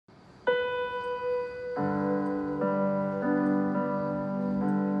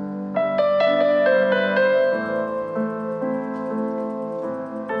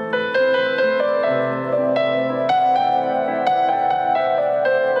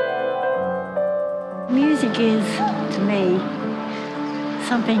Music is, to me,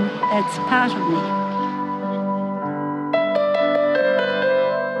 something that's part of me.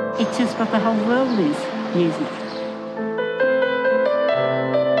 It's just what the whole world is, music.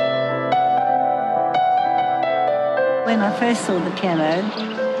 When I first saw the piano,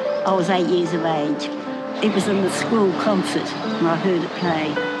 I was 8 years of age. It was in the school concert and I heard it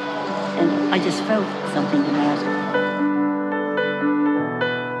play and I just felt something about it.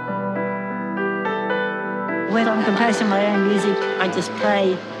 When I'm composing my own music, I just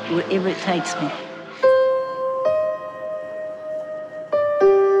play wherever it takes me.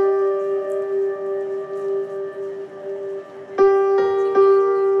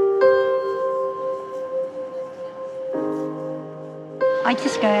 I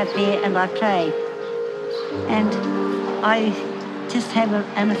just go out there and I play. And I just have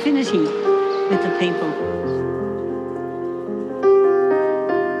an affinity with the people.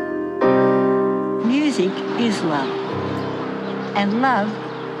 Music is love. And love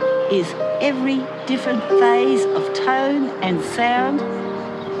is every different phase of tone and sound.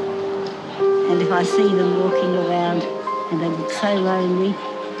 And if I see them walking around and they look so lonely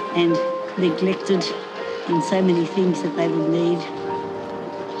and neglected in so many things that they would need,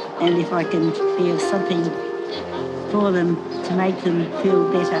 and if I can be of something for them to make them feel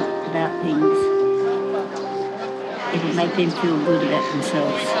better about things, it'll make them feel good about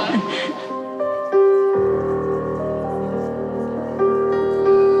themselves.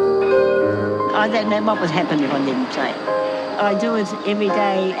 I don't know what would happen if I didn't play. I do it every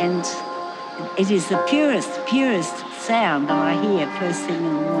day and it is the purest sound that I hear first thing in the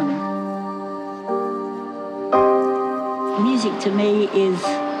morning. Music to me is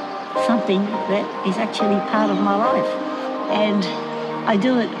something that is actually part of my life. And I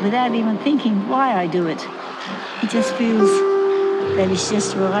do it without even thinking why I do it. It just feels that it's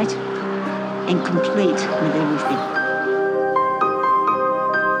just right and complete with everything.